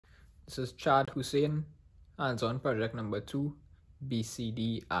This is Chad Hussein, hands-on project number 2,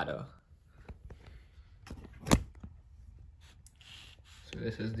 BCD adder. So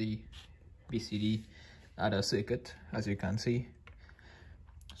this is the BCD adder circuit, as you can see.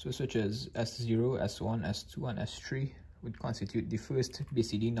 So switches S0, S1, S2, and S3 would constitute the first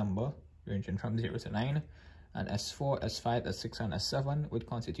BCD number ranging from 0 to 9, and S4, S5, S6, and S7 would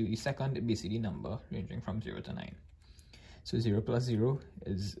constitute the second BCD number ranging from 0 to 9. So 0 plus 0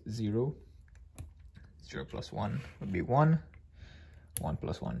 is 0, 0 plus 1 would be 1, 1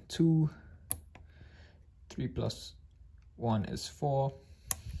 plus 1, 2, 3 plus 1 is 4,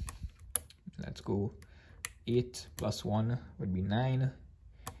 let's go, 8 plus 1 would be 9,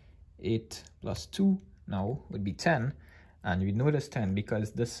 8 plus 2 now would be 10, and we notice 10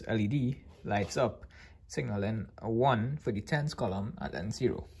 because this LED lights up, signaling a 1 for the tens column and then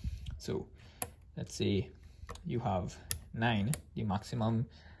 0. So let's say you have 9, the maximum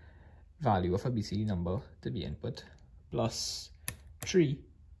value of a BCD number to be input, plus 3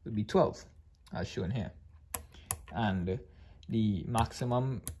 would be 12, as shown here. And the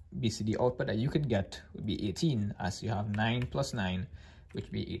maximum BCD output that you could get would be 18, as you have 9 plus 9, which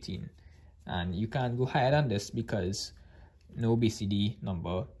would be 18. And you can't go higher than this because no BCD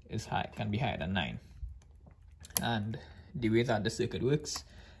number can be higher than 9. And the way that the circuit works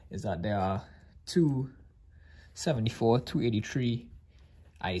is that there are two 283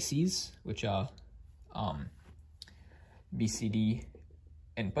 ICs, which are BCD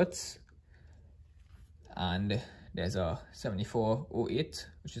inputs, and there's a 7408,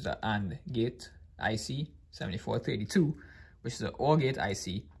 which is an AND gate IC, 7432, which is an OR gate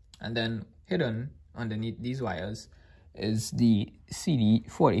IC, and then hidden underneath these wires is the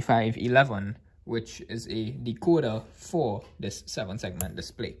CD4511, which is a decoder for this 7-segment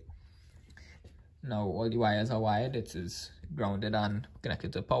display. Now all the wires are wired, it is grounded and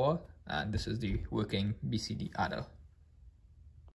connected to power, and this is the working BCD adder.